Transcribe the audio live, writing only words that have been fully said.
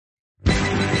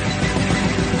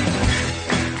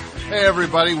Hey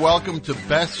everybody, welcome to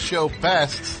Best Show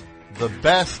Bests, the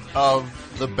best of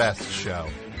the best show.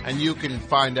 And you can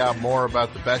find out more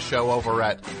about the best show over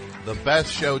at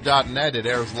thebestshow.net. It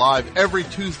airs live every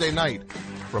Tuesday night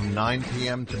from 9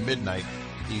 p.m. to midnight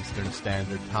Eastern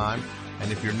Standard Time.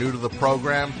 And if you're new to the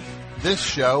program, this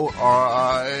show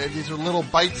these are little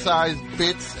bite-sized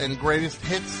bits and greatest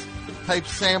hits type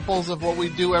samples of what we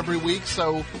do every week.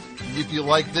 So if you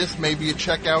like this, maybe you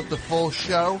check out the full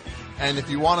show. And if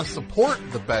you want to support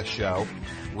the best show,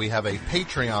 we have a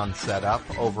Patreon set up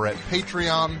over at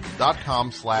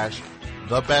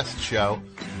patreon.com/thebestshow.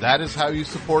 That is how you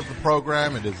support the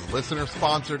program. It is listener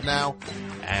sponsored now,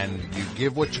 and you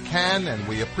give what you can, and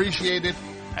we appreciate it.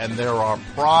 And there are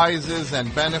prizes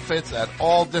and benefits at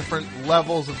all different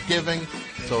levels of giving.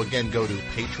 So again, go to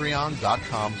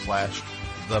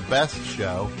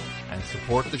patreon.com/thebestshow and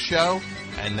support the show.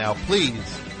 And now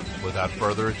please, without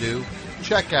further ado,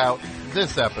 check out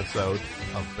this episode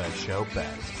of Best Show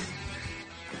Best.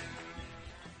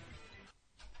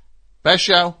 Best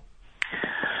Show.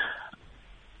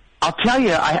 I'll tell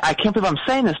you, I can't believe I'm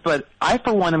saying this, but I,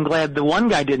 for one, am glad the one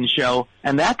guy didn't show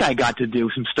and that guy got to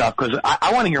do some stuff, because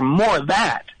I want to hear more of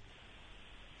that.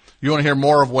 You want to hear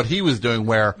more of what he was doing,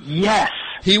 where yes,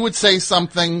 he would say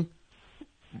something,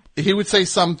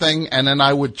 and then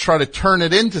I would try to turn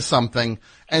it into something,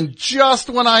 and just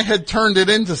when I had turned it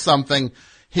into something,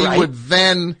 he would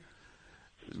then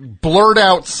blurt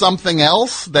out something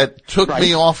else that took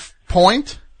me off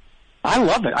point. I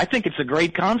love it. I think it's a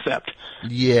great concept.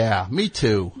 Yeah, me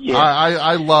too. Yeah.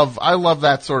 I love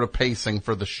that sort of pacing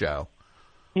for the show.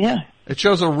 Yeah. It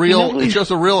shows a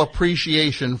real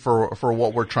appreciation for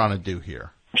what we're trying to do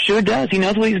here. Sure does. He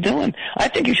knows what he's doing. I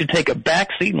think you should take a back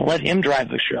seat and let him drive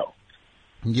the show.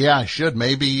 Yeah, I should.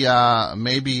 Maybe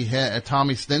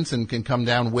Tommy Stinson can come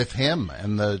down with him,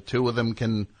 and the two of them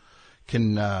can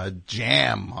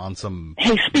jam on some.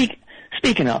 Hey,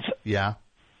 speaking of. Yeah.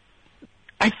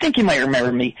 I think you might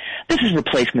remember me. This is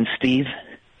Replacement Steve.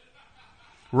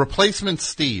 Replacement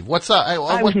Steve. What's up?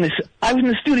 I was in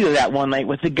the studio that one night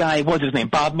with the guy. What's his name?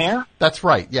 Bob Mayer. That's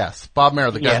right. Yes, Bob Mayer,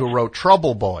 the guy who wrote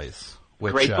Trouble Boys.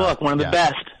 Which, great book, one of the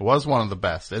best. It was one of the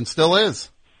best, and still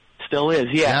is. Still is,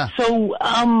 yeah. So,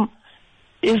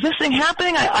 is this thing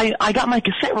happening? I got my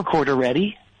cassette recorder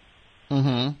ready.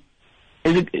 Mm-hmm.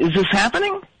 Is this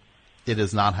happening? It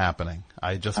is not happening.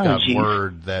 I just got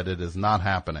word that it is not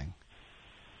happening.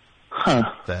 Huh.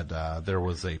 That there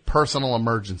was a personal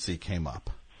emergency came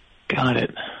up. Got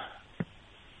it.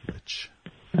 Which.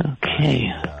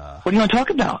 Okay. What do you want to talk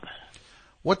about?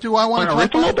 What do I want to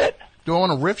riff a little bit? Do I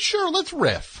want to riff? Sure, let's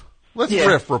riff. Let's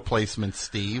riff, Replacement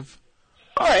Steve.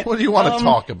 All right. What do you want to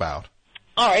talk about?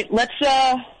 All right, let's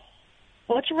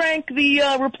rank the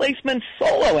Replacement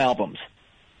solo albums.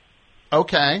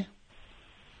 Okay.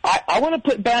 I want to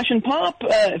put Bash and Pop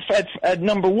at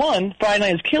number one. Friday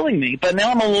Night is Killing Me, but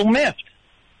now I'm a little miffed.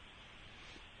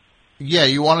 Yeah,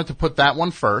 you wanted to put that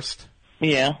one first.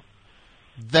 Yeah.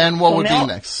 Then what would be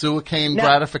next? Suicane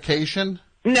Gratification?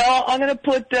 No, I'm gonna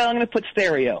put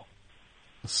Stereo.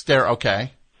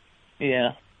 Okay.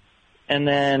 Yeah. And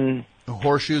then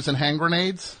Horseshoes and Hand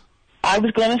Grenades? I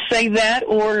was going to say that,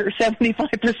 or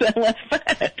 75% less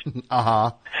fat.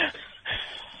 Uh-huh.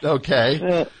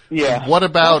 Okay. Yeah. What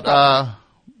about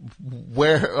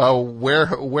where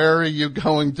are you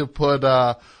going to put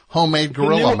Homemade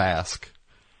Gorilla Mask?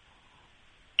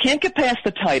 Can't get past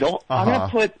the title. Uh-huh.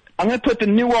 I'm gonna put the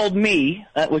New Old Me,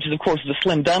 which is of course the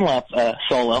Slim Dunlop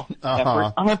solo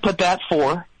effort. I'm gonna put that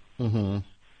 4. Mm-hmm.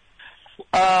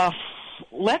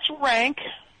 Let's rank.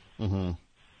 Mm-hmm.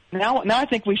 Now I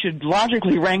think we should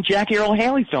logically rank Jackie Earle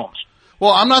Haley films.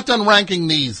 Well, I'm not done ranking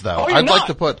these though. I'd like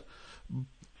to put.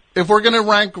 If we're going to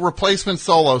rank replacement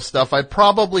solo stuff, I'd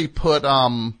probably put,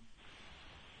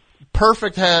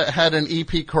 Perfect had an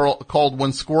EP called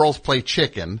When Squirrels Play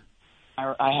Chicken.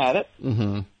 I had it.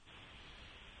 Mm-hmm.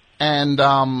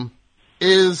 And,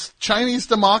 is Chinese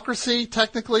Democracy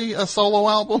technically a solo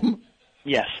album?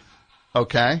 Yes.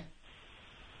 Okay.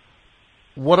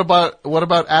 What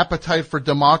about Appetite for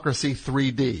Democracy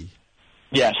 3D?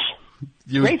 Yes.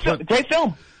 Great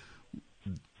film.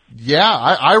 Yeah,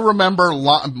 I remember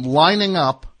lining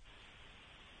up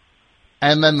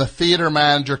and then the theater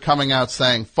manager coming out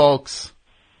saying, folks,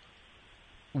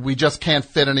 we just can't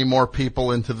fit any more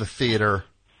people into the theater.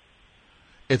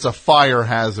 It's a fire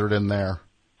hazard in there.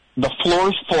 The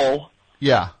floor's full.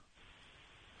 Yeah.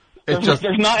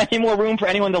 There's not any more room for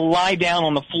anyone to lie down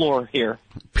on the floor here.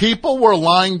 People were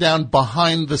lying down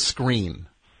behind the screen.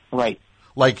 Right.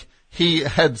 Like he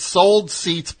had sold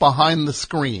seats behind the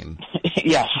screen.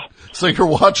 Yes. So you're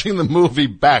watching the movie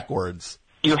backwards.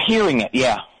 You're hearing it,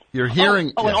 yeah. You're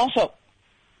hearing... And also,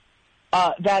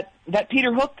 that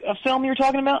Peter Hook film you were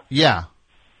talking about? Yeah.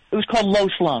 It was called Low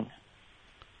Slung.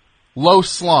 Low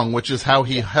slung, which is how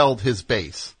he held his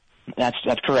bass. That's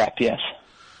correct, yes.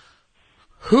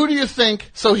 Who do you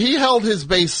think... So he held his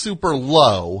bass super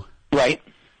low. Right.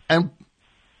 And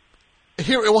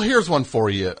here's one for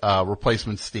you,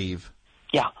 Replacement Steve.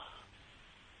 Yeah.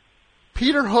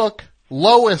 Peter Hook,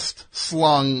 lowest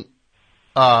slung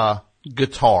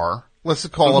guitar. Let's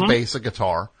call a bass a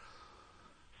guitar.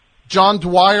 John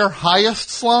Dwyer, highest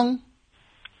slung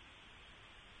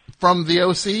from the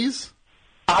OCs?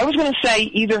 I was going to say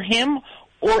either him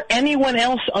or anyone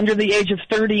else under the age of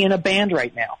 30 in a band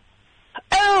right now.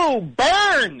 Oh,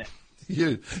 burn!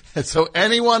 So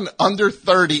anyone under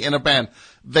 30 in a band,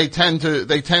 they tend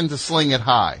to sling it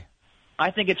high.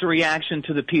 I think it's a reaction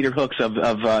to the Peter Hooks of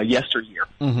yesteryear.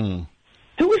 Mm-hmm.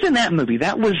 Who was in that movie?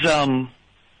 That was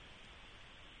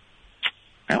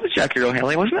Jackie Earle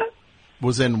Haley, wasn't it?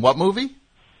 Was in what movie?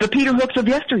 The Peter Hooks of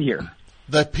yesteryear.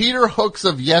 The Peter Hooks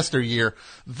of yesteryear.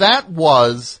 That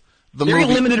was the Very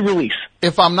movie. limited release.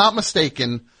 If I'm not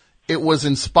mistaken, it was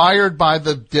inspired by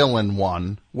the Dylan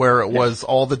one, where it was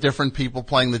all the different people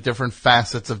playing the different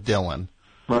facets of Dylan.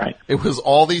 Right. It was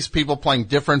all these people playing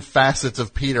different facets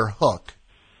of Peter Hook.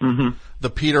 Mm-hmm. The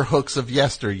Peter Hooks of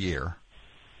yesteryear.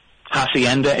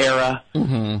 Hacienda era.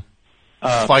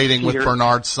 Mm-hmm. Fighting with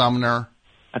Bernard Sumner.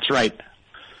 That's right.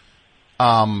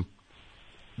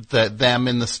 Them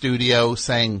in the studio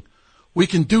saying, "We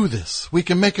can do this. We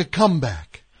can make a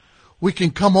comeback. We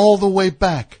can come all the way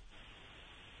back."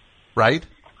 Right?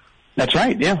 That's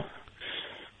right, yeah.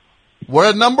 We're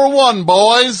at number 1,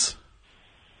 boys.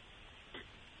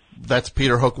 That's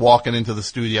Peter Hook walking into the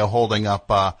studio holding up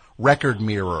a record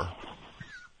mirror.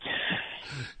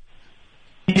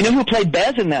 You know who played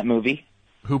Bez in that movie?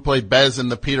 Who played Bez in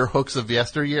the Peter Hooks of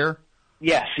yesteryear?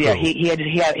 Yes, yeah. Oh. He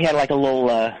had like a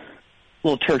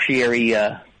little tertiary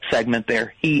segment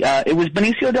there. It was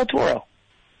Benicio del Toro.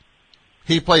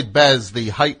 He played Bez, the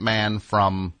hype man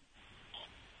from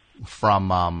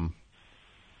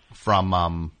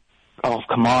Oh,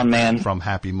 come on, man. From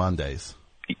Happy Mondays.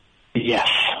 Yes.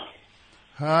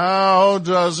 How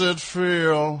does it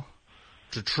feel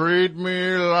to treat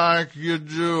me like you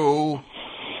do?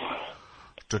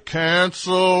 To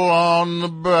cancel on the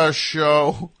best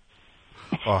show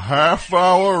a half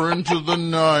hour into the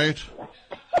night.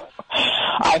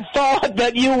 I thought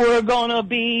that you were gonna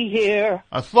be here.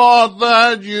 I thought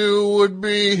that you would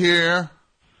be here.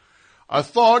 I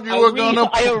thought you were gonna...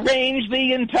 I arranged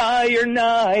the entire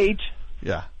night.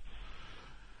 Yeah.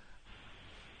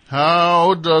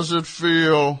 How does it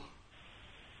feel?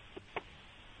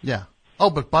 Yeah. Oh,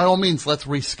 but by all means, let's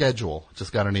reschedule.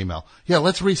 Just got an email. Yeah,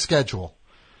 let's reschedule.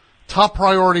 Top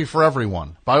priority for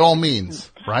everyone. By all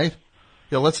means, right?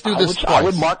 Yeah, let's do this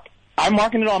twice. I'm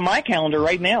marking it on my calendar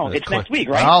right now. It's next week,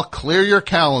 right? I'll clear your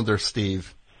calendar,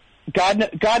 Steve.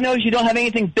 God knows you don't have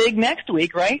anything big next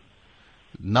week, right?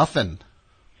 Nothing.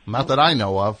 Not that I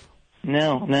know of.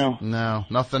 No. No,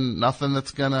 nothing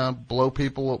that's gonna blow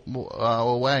people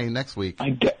away next week.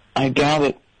 I doubt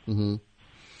it.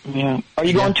 Mm-hmm. Yeah. Are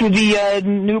you going to the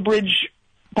Newbridge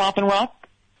Pop and Rock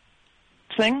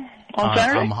thing on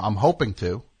Saturday? I'm hoping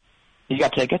to. You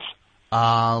got tickets?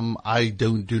 I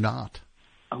do not.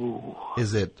 Oh.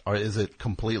 Is it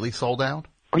completely sold out?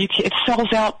 It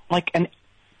sells out like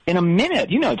in a minute.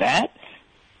 You know that.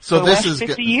 So for this the is last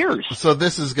 50 years. So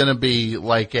this is going to be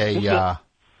like a.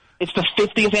 It's the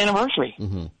 50th anniversary.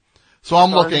 Mm-hmm. So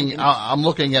I'm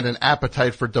looking at an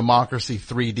Appetite for Democracy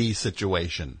 3D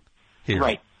situation here.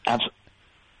 Right.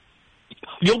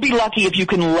 You'll be lucky if you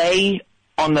can lay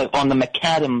on the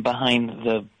macadam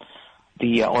behind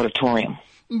the auditorium.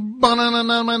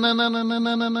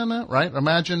 Right?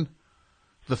 Imagine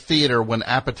the theater when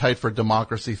Appetite for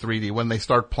Democracy 3D, when they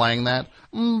start playing that.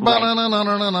 Right.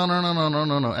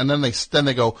 And then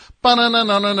they go,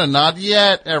 not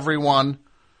yet, everyone.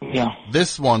 Yeah.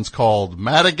 This one's called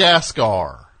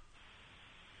Madagascar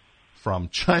from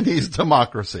Chinese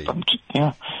Democracy.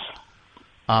 Yeah.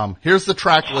 Here's the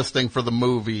track listing for the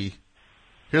movie.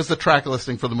 Here's the track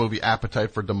listing for the movie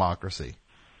Appetite for Democracy.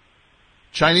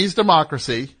 Chinese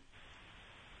Democracy.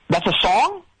 That's a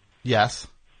song? Yes.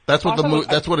 That's what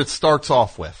that's what it starts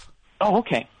off with. Oh,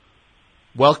 okay.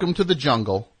 Welcome to the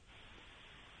Jungle.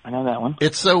 I know that one.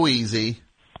 It's So Easy.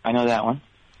 I know that one.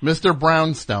 Mr.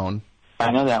 Brownstone.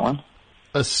 I know that one.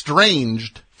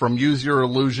 Estranged from Use Your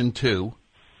Illusion 2.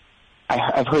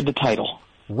 I've heard the title.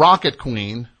 Rocket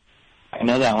Queen. I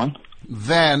know that one.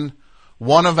 Then,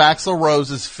 one of Axl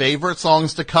Rose's favorite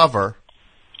songs to cover.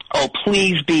 Oh,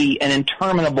 please be an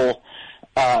interminable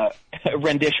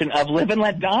rendition of Live and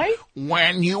Let Die?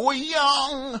 When you were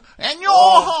young and your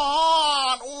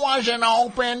heart was an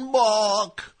open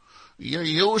book, you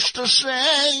used to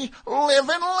say, live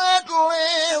and let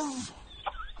live.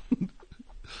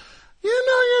 You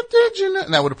know you did, you know.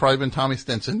 And that would have probably been Tommy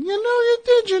Stinson. You know you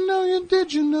did, you know you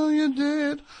did, you know you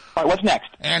did. All right, what's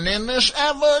next? And in this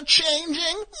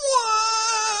ever-changing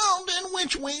world in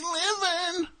which we live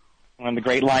in. One of the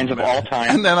great lines of all time.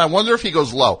 And then I wonder if he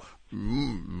goes low.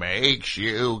 Makes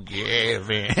you give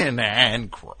in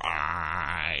and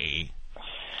cry.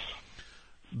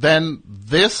 Then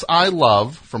This I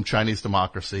Love from Chinese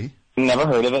Democracy. Never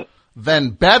heard of it.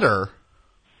 Then Better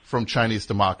from Chinese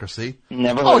Democracy.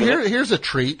 Never heard of it. Here's a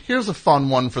treat. Here's a fun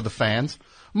one for the fans.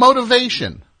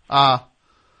 Motivation. A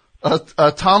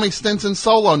Tommy Stinson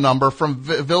solo number from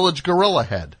Village Gorilla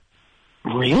Head.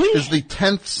 Really? Is the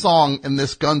 10th song in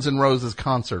this Guns N' Roses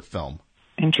concert film.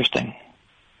 Interesting.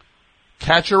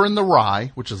 Catcher in the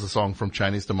Rye, which is a song from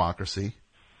Chinese Democracy.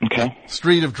 Okay.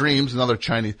 Street of Dreams, another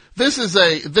Chinese. This is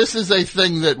a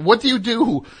thing that, what do you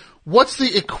do? What's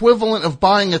the equivalent of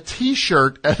buying a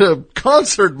t-shirt at a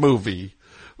concert movie?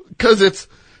 Cause it's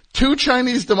 2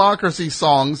 Chinese Democracy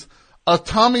songs, a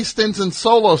Tommy Stinson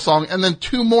solo song, and then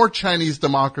 2 more Chinese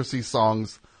Democracy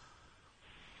songs.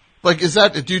 Like,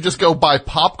 do you just go buy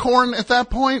popcorn at that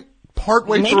point?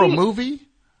 Partway through a movie?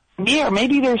 Yeah, or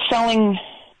maybe they're selling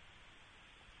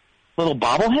little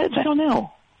bobbleheads? I don't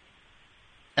know.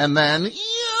 And then,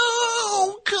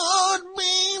 you could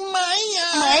be mine.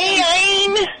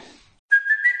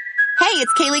 Hey,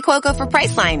 it's Kaylee Cuoco for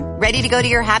Priceline. Ready to go to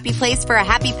your happy place for a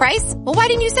happy price? Well, why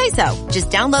didn't you say so? Just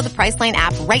download the Priceline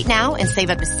app right now and save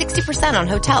up to 60% on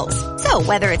hotels. So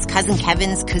whether it's Cousin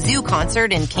Kevin's Kazoo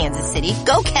Concert in Kansas City,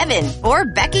 go Kevin, or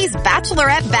Becky's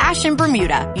Bachelorette Bash in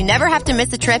Bermuda, you never have to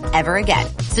miss a trip ever again.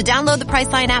 So download the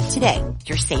Priceline app today.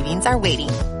 Your savings are waiting.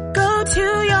 Go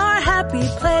to your happy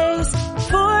place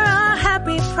for a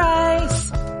happy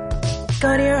price.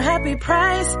 Go to your happy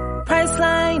price,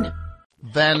 Priceline.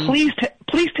 Then please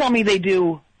tell me they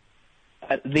do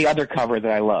the other cover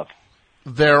that I love.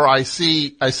 There, I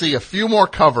see a few more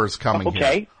covers coming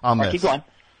here on this. Keep going.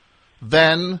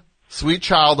 Then Sweet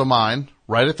Child of Mine,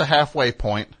 right at the halfway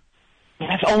point.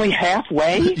 That's only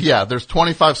halfway? Yeah, there's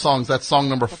 25 songs. That's song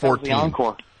number 14. The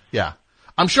encore. Yeah.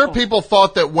 I'm sure people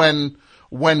thought that when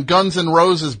Guns N'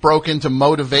 Roses broke into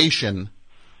Motivation,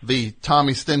 the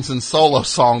Tommy Stinson solo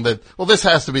song, that, well, this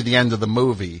has to be the end of the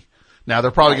movie. Now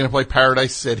they're probably going to play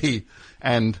Paradise City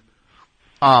and,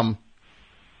 but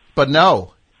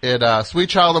no, Sweet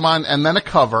Child of Mine and then a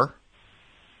cover.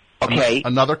 Okay.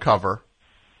 Another cover.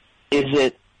 Is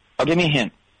it, give me a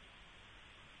hint.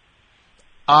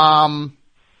 I've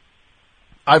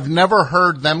never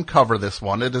heard them cover this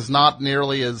one. It is not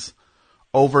nearly as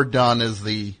overdone as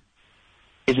the.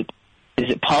 Is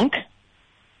it punk?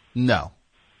 No.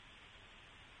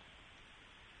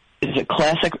 Is it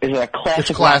classic? Is it a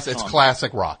classic? It's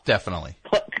classic rock, definitely.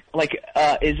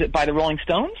 Is it by the Rolling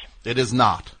Stones? It is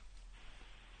not.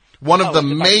 One of the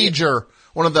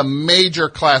major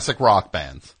classic rock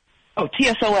bands. Oh,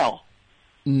 TSOL.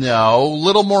 No,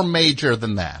 little more major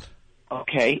than that.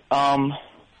 Okay.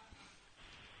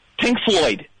 Pink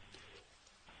Floyd.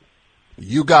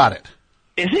 You got it.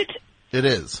 Is it? It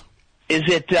is. Is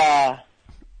it?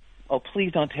 Oh,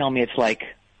 please don't tell me it's like.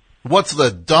 What's the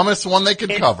dumbest one they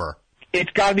could cover? It's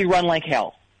got to be Run Like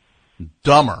Hell.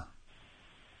 Dumber.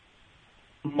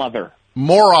 Mother.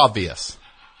 More obvious.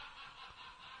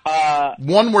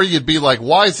 One where you'd be like,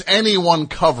 why is anyone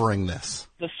covering this?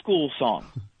 The School Song.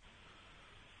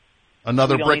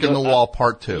 Another Brick in the Wall,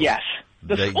 Part 2. Yes.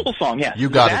 The School Song, yes. You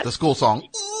got it, the School Song.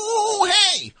 Ooh,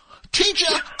 hey,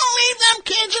 teacher, leave them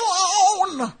kids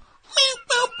alone.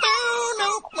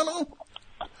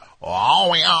 All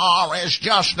we are is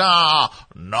just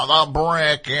another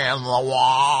brick in the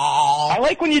wall. I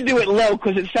like when you do it low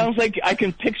because it sounds like I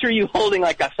can picture you holding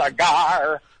like a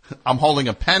cigar. I'm holding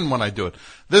a pen when I do it.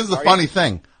 This is the funny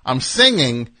thing. I'm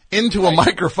singing into a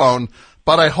microphone,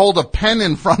 but I hold a pen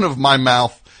in front of my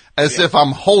mouth as if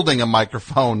I'm holding a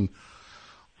microphone.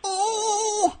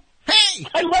 Ooh, hey!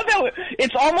 I love how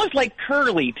it's almost like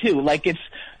Curly, too. Like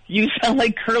you sound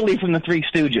like Curly from the Three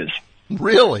Stooges.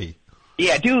 Really?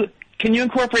 Yeah, can you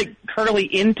incorporate Curly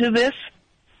into this?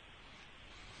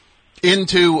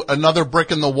 Into another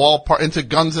Brick in the Wall part, into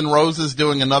Guns N' Roses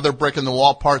doing another Brick in the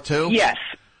Wall Part 2? Yes.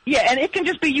 Yeah, and it can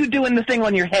just be you doing the thing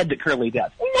on your head that Curly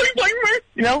does.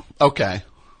 You know? Okay.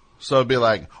 So it'd be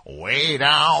like, we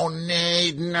don't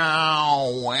need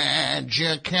no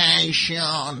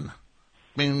education.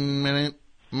 Minute.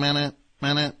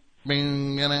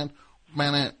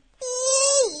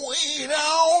 Ooh, we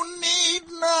don't need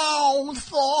no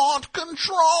thought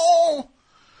control.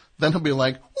 Then he'll be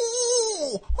like,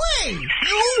 ooh, hey,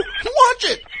 you, watch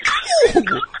it.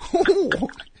 Ooh, ooh,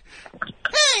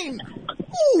 hey,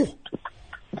 ooh,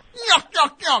 yuck,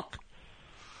 yuck, yuck.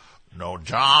 No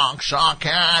dark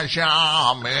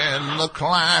sarcasm in the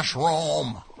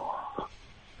classroom.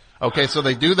 Okay, so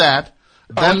they do that.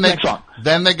 Then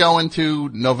they go into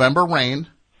November Rain.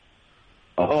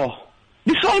 Oh.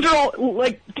 These songs are all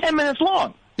like 10 minutes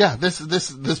long. Yeah,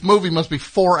 this movie must be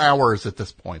 4 hours at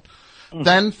this point.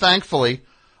 Then, thankfully,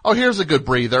 here's a good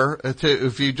breather.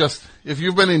 If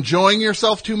you've been enjoying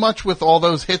yourself too much with all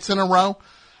those hits in a row,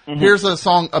 here's a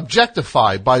song,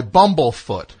 Objectify by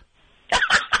Bumblefoot.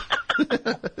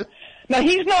 Now,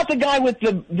 he's not the guy with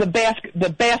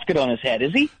the basket on his head,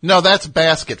 is he? No, that's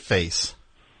Basket Face.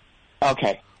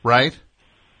 Okay. Right?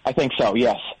 I think so,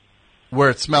 yes. Where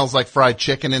it smells like fried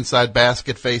chicken inside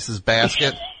Basket Face's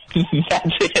basket?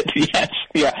 That's it, yes,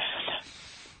 yeah.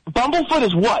 Bumblefoot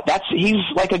is what? He's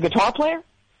like a guitar player?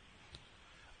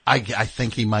 I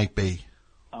think he might be.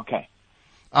 Okay.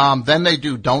 Then they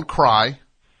do Don't Cry.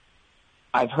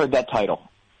 I've heard that title.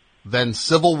 Then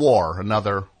Civil War,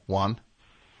 another one.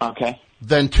 Okay.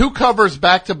 Then 2 covers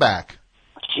back to back.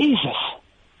 Jesus.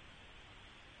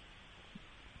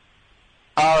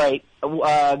 All right.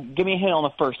 Give me a hint on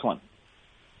the first one.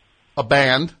 A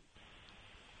band.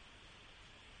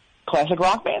 Classic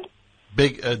rock band?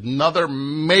 Another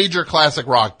major classic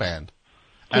rock band.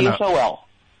 TSOL.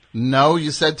 No,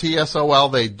 you said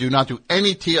TSOL. They do not do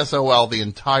any TSOL the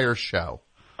entire show.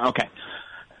 Okay.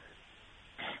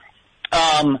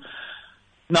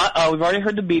 We've already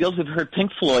heard the Beatles. We've heard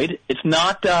Pink Floyd. It's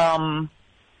not, is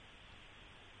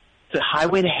it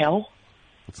Highway to Hell?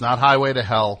 It's not Highway to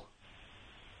Hell.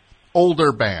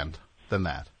 Older band than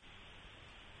that.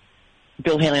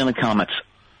 Bill Haley and the Comets.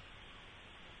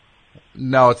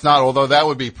 No, it's not, although that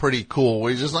would be pretty cool.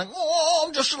 He's just like, oh,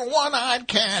 I'm just a one-eyed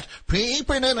cat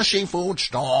peeping in a seafood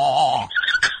store.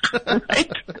 Right?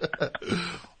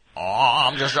 Oh,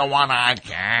 I'm just a one-eyed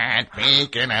cat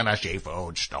peeking in a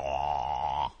seafood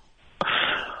store.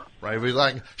 Right? He's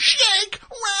like, shake,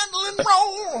 rattle, and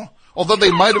roll. Although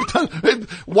they might have done,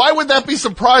 why would that be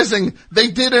surprising? They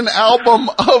did an album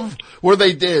where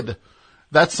they did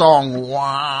that song,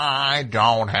 Why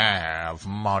Don't Have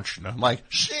Much, like,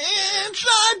 since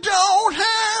I don't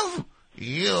have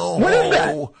you. What is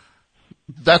that?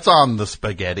 That's on the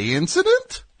Spaghetti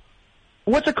Incident.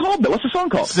 What's it called, though? What's the song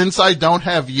called? Since I Don't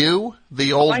Have You,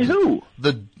 the old... By who?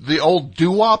 The old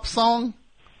doo-wop song.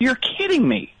 You're kidding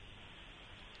me.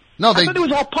 No, I thought it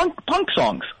was all punk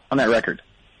songs on that record.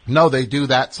 No, they do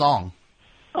that song.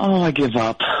 Oh, I give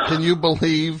up. Can you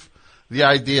believe the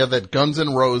idea that Guns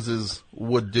N' Roses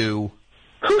would do...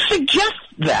 Who suggests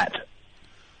that?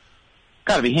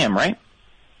 Gotta be him, right?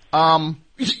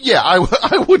 Yeah,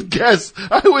 I would guess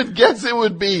it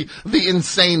would be the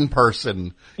insane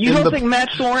person. You don't think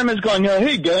Matt Sorum is going,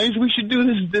 hey guys, we should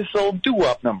do this old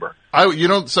doo-wop number?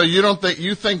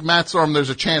 You think Matt Sorum,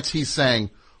 there's a chance he's saying,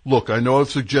 look, I know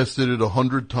I've suggested it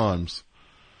 100 times.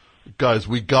 Guys,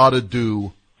 we gotta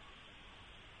do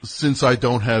Since I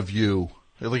Don't Have You.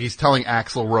 Like he's telling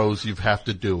Axl Rose, you have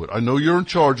to do it. I know you're in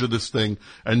charge of this thing,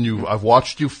 and I've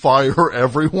watched you fire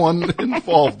everyone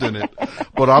involved in it,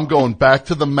 but I'm going back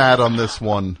to the mat on this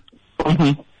one.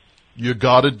 Mm-hmm. You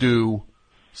gotta do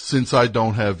Since I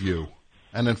Don't Have You.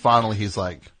 And then finally he's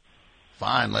like,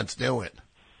 fine, let's do it.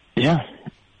 Yeah.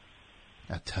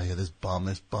 I tell you, this bum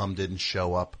didn't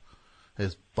show up.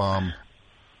 This bum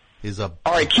is a...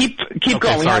 All right, keep okay,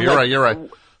 going. Sorry, you're right.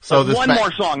 So this one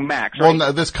more song, Max, right? Well,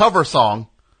 no, this cover song...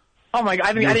 Oh my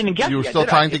God, I didn't guess. You were yet, still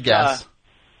trying to guess.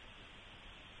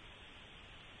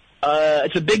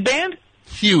 It's a big band?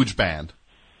 Huge band.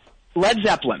 Led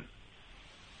Zeppelin.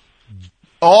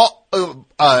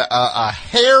 A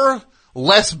hair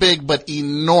less big, but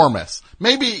enormous.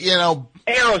 Maybe,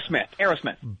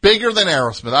 Aerosmith. Bigger than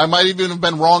Aerosmith. I might even have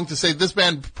been wrong to say this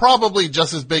band probably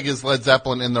just as big as Led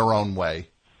Zeppelin in their own way.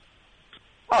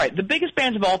 All right, the biggest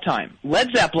bands of all time. Led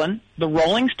Zeppelin, the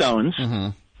Rolling Stones,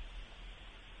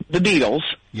 the Beatles.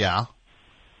 Yeah.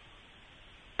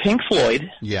 Pink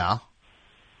Floyd. Yeah.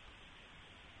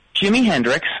 Jimi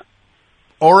Hendrix.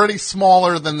 Already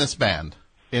smaller than this band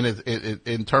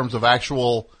in terms of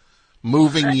actual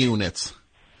moving units.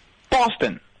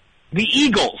 Boston. The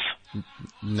Eagles.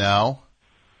 No.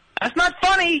 That's not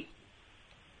funny.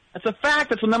 That's a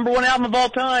fact. That's the number one album of all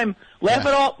time. Laugh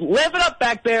it up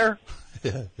back there.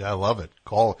 Yeah, I love it.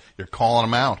 You're calling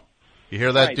them out. You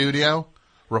hear that, right. Dudio?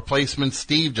 Replacement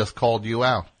Steve just called you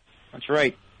out. That's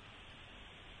right.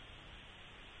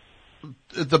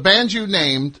 the band you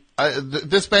named,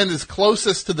 this band is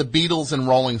closest to the Beatles and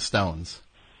Rolling Stones.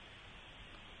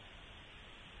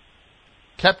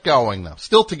 Kept going, though.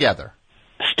 Still together.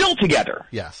 Still together.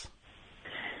 Yes.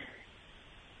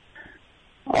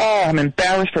 Oh, I'm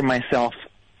embarrassed for myself.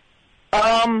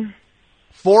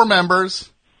 4 members,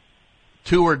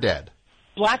 2 are dead.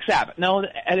 Black Sabbath. No,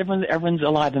 everyone's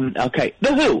alive. Okay.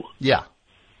 The Who. Yeah.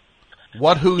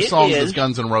 What Who It song is- does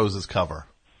Guns N' Roses cover?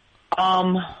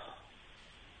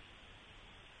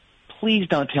 Please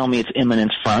don't tell me it's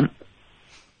Imminence Front.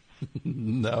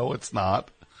 No, it's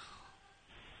not.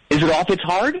 Is it Off It's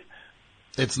Hard?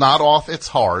 It's not Off It's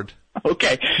Hard.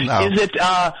 Okay. No. Is it,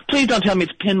 please don't tell me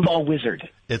it's Pinball Wizard.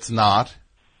 It's not.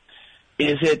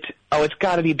 Is it, it's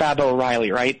gotta be Baba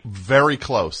O'Reilly, right? Very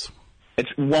close. It's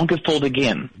Won't Get Fooled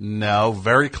Again. No,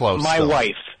 very close. My though.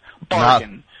 Wife.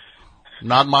 Bargain.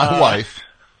 Not My Wife.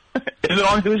 Is it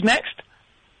on Who's Next?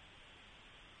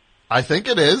 I think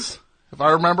it is, if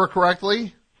I remember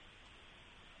correctly.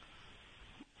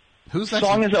 Who's next?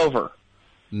 Song is Over.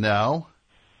 No.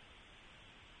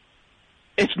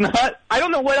 It's not, I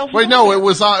don't know what else. Wait, is no, on it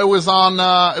was not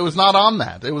on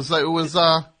that. It was,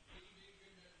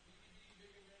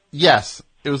 yes,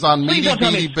 it was on Please Meaty don't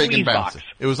tell me Beady it's Big and Squeeze Bouncy. Box.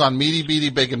 It was on Meaty Beady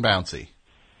Big and Bouncy.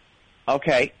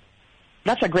 Okay.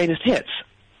 That's our greatest hits.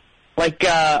 Like,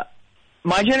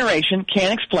 My Generation,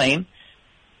 Can't Explain,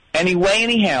 Anyway,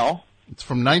 Anyhow, It's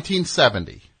from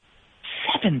 1970.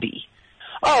 70.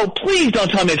 Oh, please don't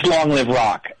tell me it's Long Live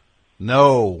Rock.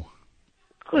 No.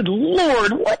 Good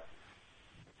Lord, what?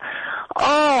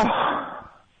 Oh.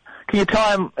 Can you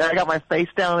tell I got my face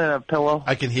down in a pillow?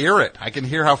 I can hear it. I can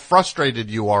hear how frustrated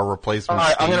you are, Replacement All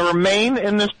right, I'm Steve. going to remain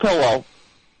in this pillow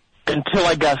until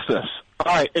I guess this.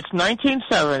 All right, it's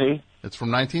 1970. It's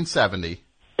from 1970.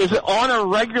 Is it on a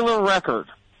regular record?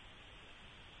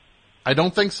 I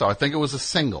don't think so. I think it was a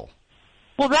single.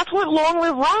 Well, that's what Long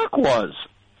Live Rock was.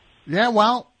 Yeah,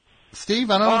 well,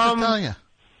 Steve, I don't know what to tell you.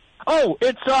 Oh,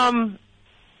 it's oh,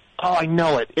 I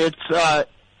know it. It's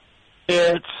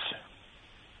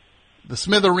The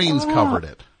Smithereens covered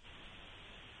it.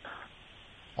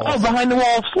 Also- Behind the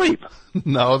Wall of Sleep.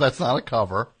 No, that's not a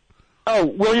cover. Oh,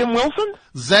 William Wilson?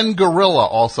 Zen Gorilla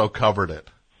also covered it.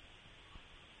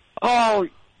 Oh,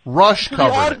 Rush the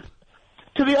covered it.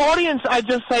 to the audience, I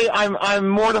just say I'm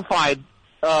mortified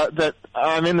that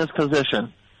I'm in this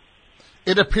position.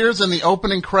 It appears in the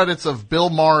opening credits of Bill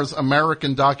Maher's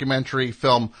American documentary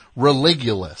film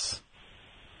Religulous.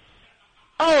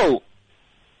 Oh,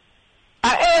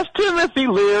 I asked Timothy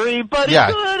Leary, but he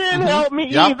Yeah. couldn't help me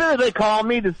Yep. either. They call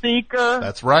me the Seeker.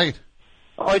 That's right.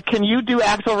 Oh, can you do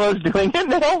Axl Rose doing it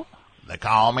now? They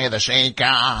call me the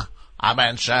Seeker. I've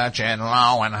been searching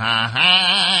low and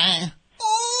high. Ooh,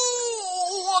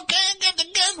 I can't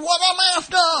get what I'm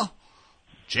after.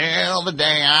 Till the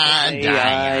day I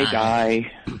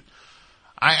die.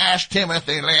 I asked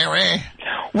Timothy Leary.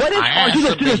 What is? I asked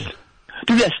do to this. be-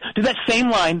 Do this. Do that same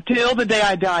line till the day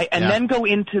I die, and Yeah. then go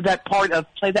into that part of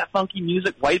Play That Funky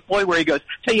Music, White Boy, where he goes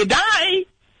till you die.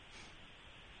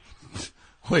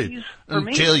 Wait, Please, for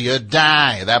me? until you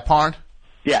die. That part?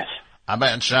 Yes. I've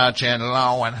been searching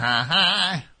low and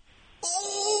high. Ooh,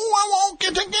 I won't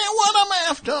get what I'm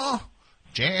after.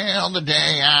 Till the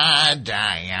day I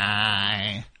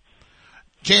die.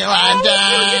 Till I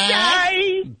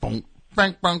die. Boom,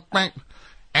 bang, bang, bang.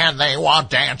 And they were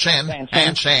dancing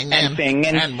and singing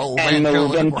and moving to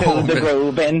the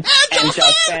groove. and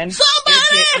jumping.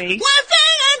 Somebody was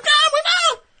singing going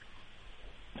on.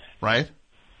 Right?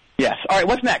 Yes. All right.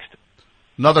 What's next?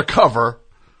 Another cover.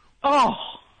 Oh,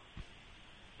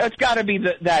 it's got to be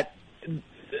the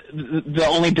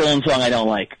only Dylan song I don't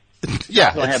like.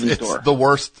 Yeah, Go Heaven's it's Door. the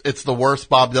worst. It's the worst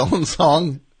Bob Dylan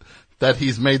song that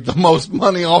he's made the most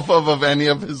money off of any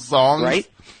of his songs. Right?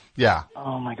 Yeah.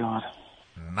 Oh my God.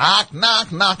 Knock,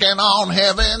 knock, knocking on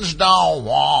heaven's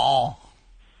door.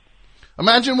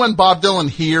 Imagine when Bob Dylan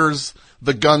hears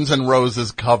the Guns N'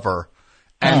 Roses cover,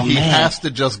 and he has to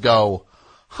just go,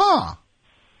 "Huh?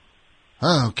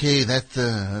 Okay,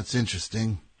 that's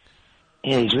interesting."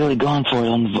 Yeah, he's really gone for it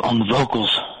on the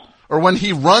vocals. Or when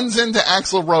he runs into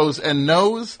Axl Rose and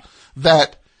knows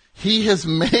that he has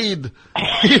made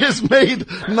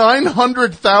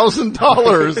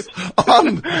 $900,000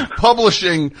 on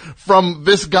publishing from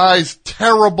this guy's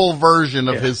terrible version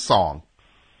of his song.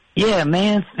 Yeah,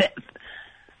 man.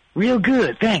 Real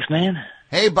good. Thanks, man.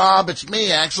 Hey, Bob, it's me,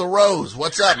 Axl Rose.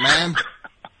 What's up, man?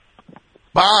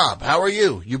 Bob, how are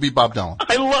you? You be Bob Dylan.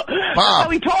 I love Bob. how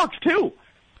he talks too.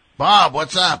 Bob,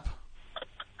 what's up?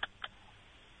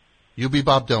 You be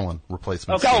Bob Dylan.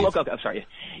 Replacement Okay, Steve. okay, I'm sorry.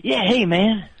 Yeah, hey,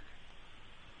 man.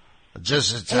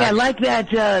 Just Hey, I like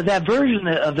that that version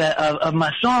of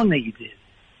my song that you did.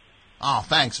 Oh,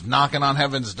 thanks. Knocking on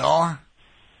Heaven's Door?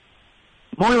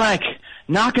 More like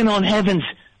knocking on heaven's.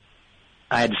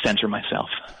 I had to censor myself.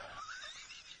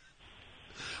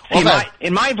 Well,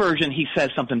 in my version, he says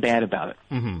something bad about it.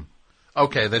 Mm-hmm.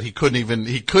 Okay, that he couldn't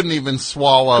even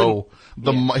swallow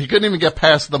he couldn't even get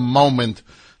past the moment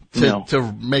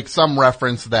to make some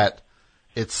reference that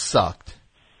it sucked.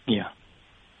 Yeah.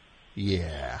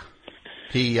 Yeah.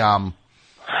 He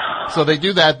so they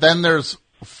do that, then there's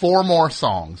 4 more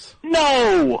songs.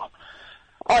 No.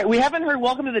 All right, we haven't heard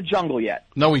Welcome to the Jungle yet.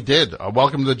 No, we did.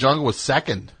 Welcome to the Jungle was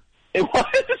second. It was?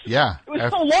 Yeah. It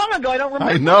was so long ago, I don't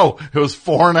remember. I know. It was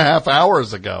 4.5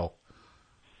 hours ago.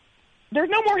 There's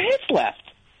no more hits left.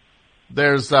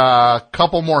 There's a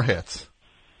couple more hits.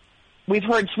 We've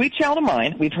heard Sweet Child of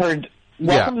Mine. We've heard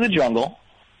Welcome to the Jungle.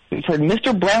 We've heard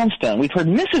Mr. Brownstone. We've heard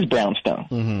Mrs. Brownstone.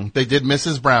 Mm-hmm. They did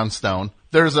Mrs. Brownstone.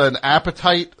 There's an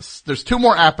Appetite. There's 2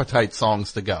 more Appetite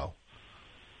songs to go.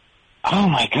 Oh,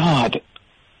 my God.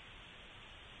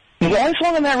 The only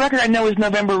song on that record I know is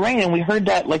November Rain, and we heard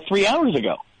that like 3 hours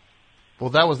ago. Well,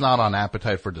 that was not on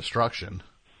Appetite for Destruction.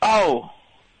 Oh.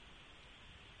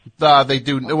 They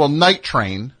do, Night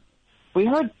Train. We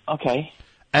heard, okay.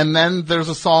 And then there's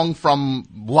a song from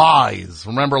Lies.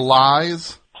 Remember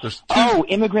Lies? There's 2. Oh,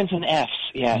 Immigrants and F's,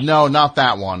 yes. No, not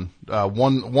that one.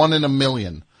 One in a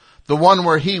Million. The one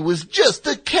where he was just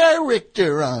a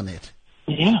character on it.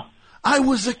 Yeah. I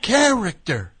was a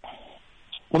character.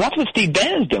 Well, that's what Steve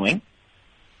Bannon is doing.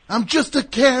 I'm just a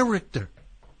character.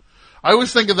 I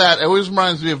always think of that. It always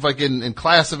reminds me of like in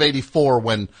Class of '84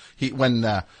 when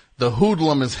the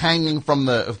hoodlum is hanging from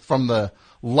the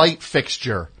light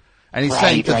fixture, and he's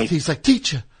saying he's like,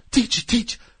 teacher,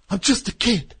 I'm just a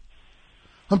kid.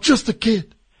 I'm just a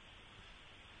kid.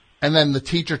 And then the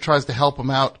teacher tries to help him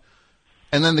out,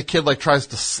 and then the kid like tries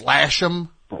to slash him.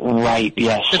 Right.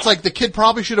 Yes. It's like the kid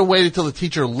probably should have waited till the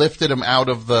teacher lifted him out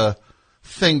of the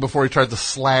thing before he tried to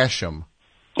slash him.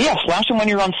 Yeah, slash him when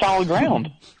you're on solid ground.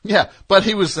 Yeah, but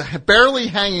he was barely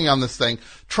hanging on this thing,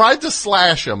 tried to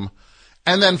slash him,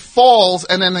 and then falls,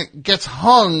 and then it gets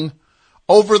hung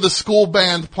over the school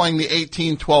band playing the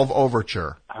 1812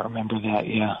 Overture. I remember that,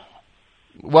 yeah.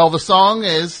 Well, the song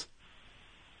is,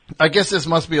 I guess this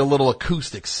must be a little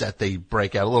acoustic set they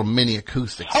break out, a little mini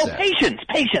acoustic set. Oh,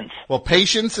 Patience. Well,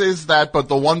 Patience is that, but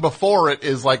the one before it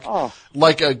is like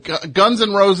a Guns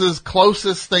N' Roses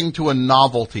closest thing to a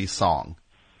novelty song.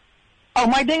 Oh,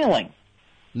 My Ding-a-Ling.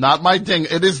 Not My Ding.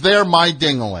 It is their My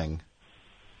Ding-a-Ling.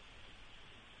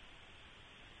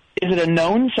 Is it a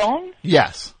known song?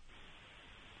 Yes.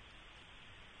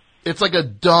 It's like a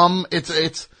dumb. It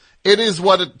is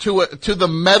what to the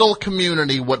metal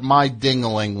community what My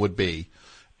Ding-a-Ling would be.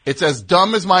 It's as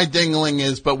dumb as My Ding-a-Ling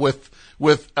is, but with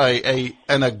an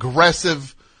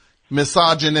aggressive,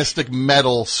 misogynistic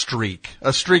metal streak,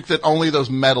 a streak that only those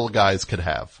metal guys could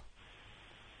have.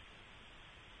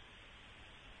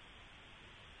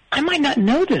 I might not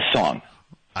know this song.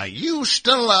 I used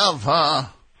to love her,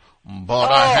 but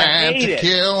I had to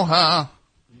kill her.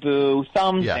 Boo,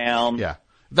 thumbs down. Yeah.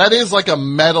 That is like a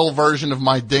metal version of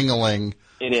My Ding-a-Ling.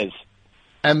 It is.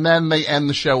 And then they end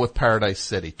the show with Paradise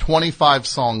City. 25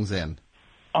 songs in.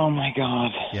 Oh my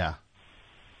God. Yeah.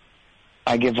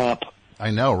 I give up.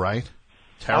 I know, right?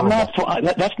 Terrible.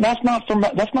 That's not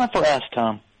for us,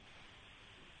 Tom.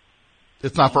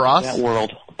 It's not for us? That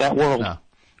world. No.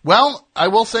 Well, I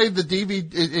will say the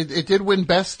DVD, it did win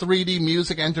Best 3D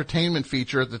Music Entertainment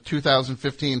Feature at the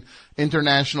 2015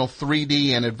 International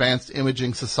 3D and Advanced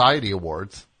Imaging Society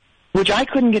Awards. Which I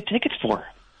couldn't get tickets for.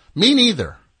 Me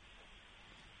neither.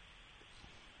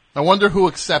 I wonder who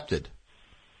accepted.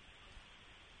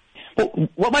 Well,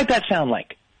 what might that sound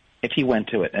like if he went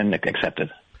to it and accepted?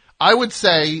 I would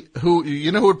say who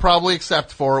would probably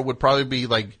accept for it would probably be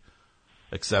like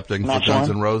accepting for Guns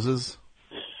N' Roses.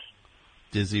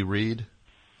 Dizzy Reed.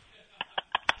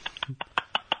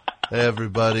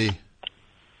 Everybody,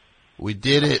 we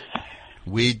did it.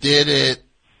 We did it.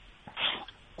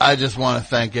 I just want to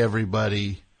thank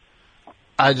everybody.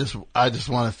 I just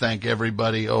want to thank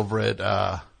everybody over at,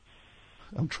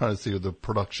 I'm trying to see who the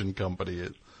production company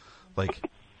is. Like,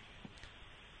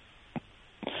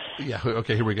 yeah,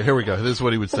 okay, here we go. This is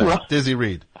what he would say. Dizzy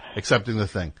Reed, accepting the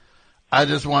thing. I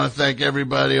just want to thank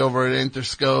everybody over at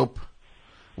Interscope.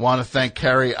 Want to thank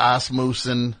Carrie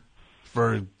Asmussen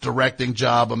for directing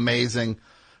job, amazing.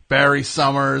 Barry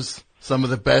Summers, some of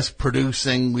the best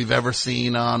producing we've ever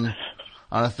seen on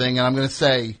a thing. And I'm going to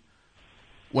say,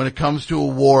 when it comes to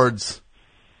awards,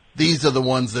 these are the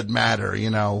ones that matter,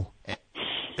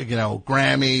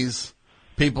 Grammys,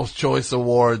 People's Choice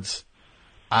Awards.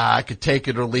 I could take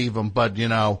it or leave them, but, you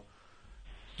know,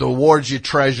 the awards you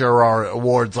treasure are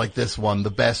awards like this one,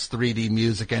 the Best 3D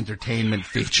Music Entertainment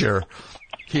Feature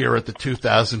here at the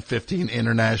 2015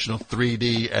 International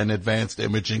 3D and Advanced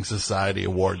Imaging Society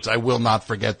Awards. I will not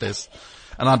forget this.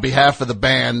 And on behalf of the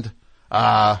band,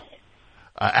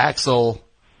 Axel,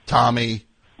 Tommy,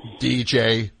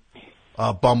 DJ,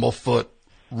 Bumblefoot,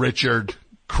 Richard,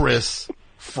 Chris,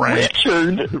 Frank.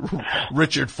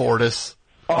 Richard Fortis.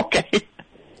 Okay.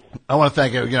 I want to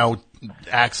thank, you know,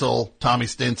 Axel, Tommy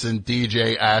Stinson,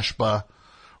 DJ Ashba,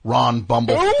 Ron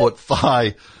Bumblefoot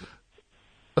Thigh,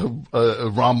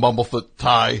 Ron Bumblefoot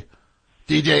Thigh,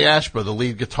 DJ Ashba, the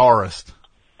lead guitarist,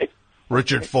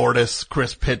 Richard Fortis,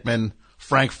 Chris Pittman,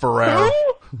 Frank Ferrer,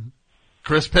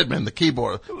 Chris Pittman,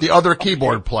 the other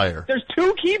keyboard player. There's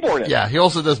two keyboardists. Yeah, he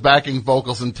also does backing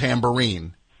vocals and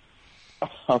tambourine.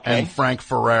 Okay. And Frank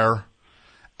Ferrer.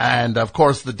 And, of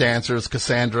course, the dancers,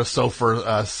 Cassandra Sofer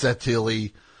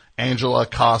Setili, Angela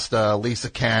Costa, Lisa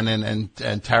Cannon,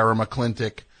 and Tara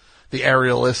McClintock. The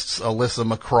aerialists,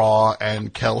 Alyssa McCraw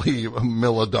and Kelly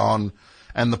Milladon.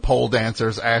 And the pole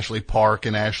dancers, Ashley Park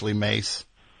and Ashley Mace.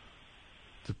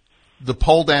 The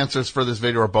pole dancers for this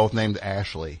video are both named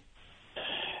Ashley.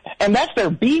 And that's their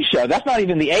B show. That's not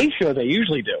even the A show they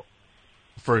usually do.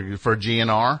 For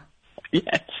GNR?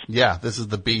 Yes. Yeah, this is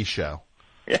the B show.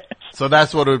 Yes. So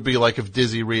that's what it would be like if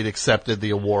Dizzy Reed accepted the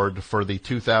award for the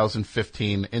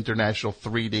 2015 International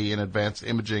 3D and Advanced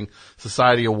Imaging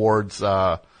Society Awards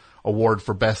award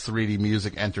for Best 3D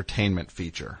Music Entertainment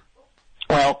Feature.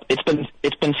 Well, it's been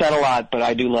said a lot, but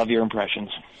I do love your impressions.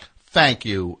 Thank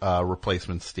you,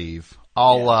 Replacement Steve.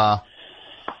 I'm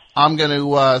going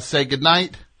to say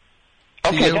goodnight.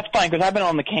 Okay, that's fine, because I've been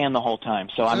on the can the whole time,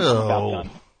 so I'm about done.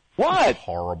 What?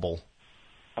 Horrible.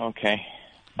 Okay.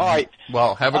 All right.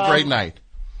 Well, have a great night.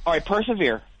 All right,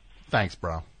 persevere. Thanks,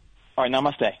 bro. All right,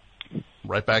 namaste.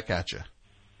 Right back at you.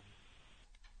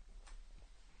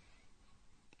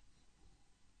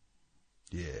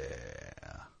 Yeah.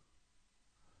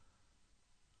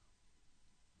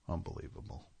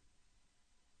 Unbelievable.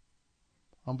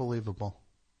 Unbelievable.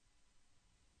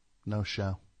 No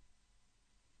show.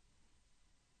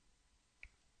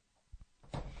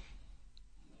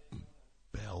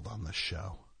 Bailed on the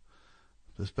show.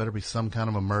 This better be some kind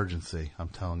of emergency, I'm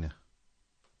telling you.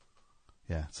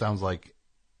 Yeah, it sounds like,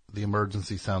 the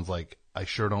emergency sounds like, I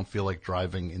sure don't feel like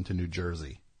driving into New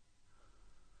Jersey.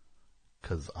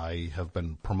 Because I have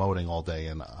been promoting all day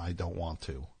and I don't want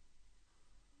to.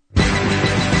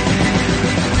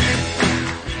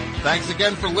 Thanks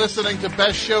again for listening to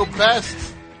Best Show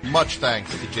Best. Much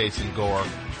thanks to Jason Gore,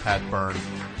 Pat Byrne,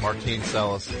 Martine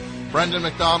Sellis, Brendan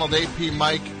McDonald, AP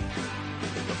Mike,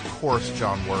 of course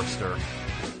John Worster,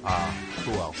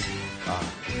 who else?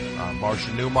 Marcia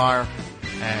Newmeyer,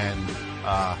 and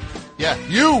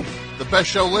you, the Best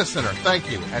Show listener.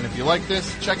 Thank you. And if you like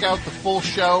this, check out the full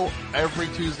show every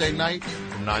Tuesday night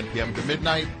from 9 p.m. to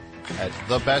midnight at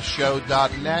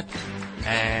thebestshow.net.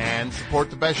 And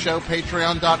support The Best Show,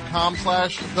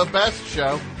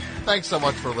 patreon.com/thebestshow. Thanks so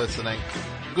much for listening.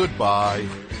 Goodbye.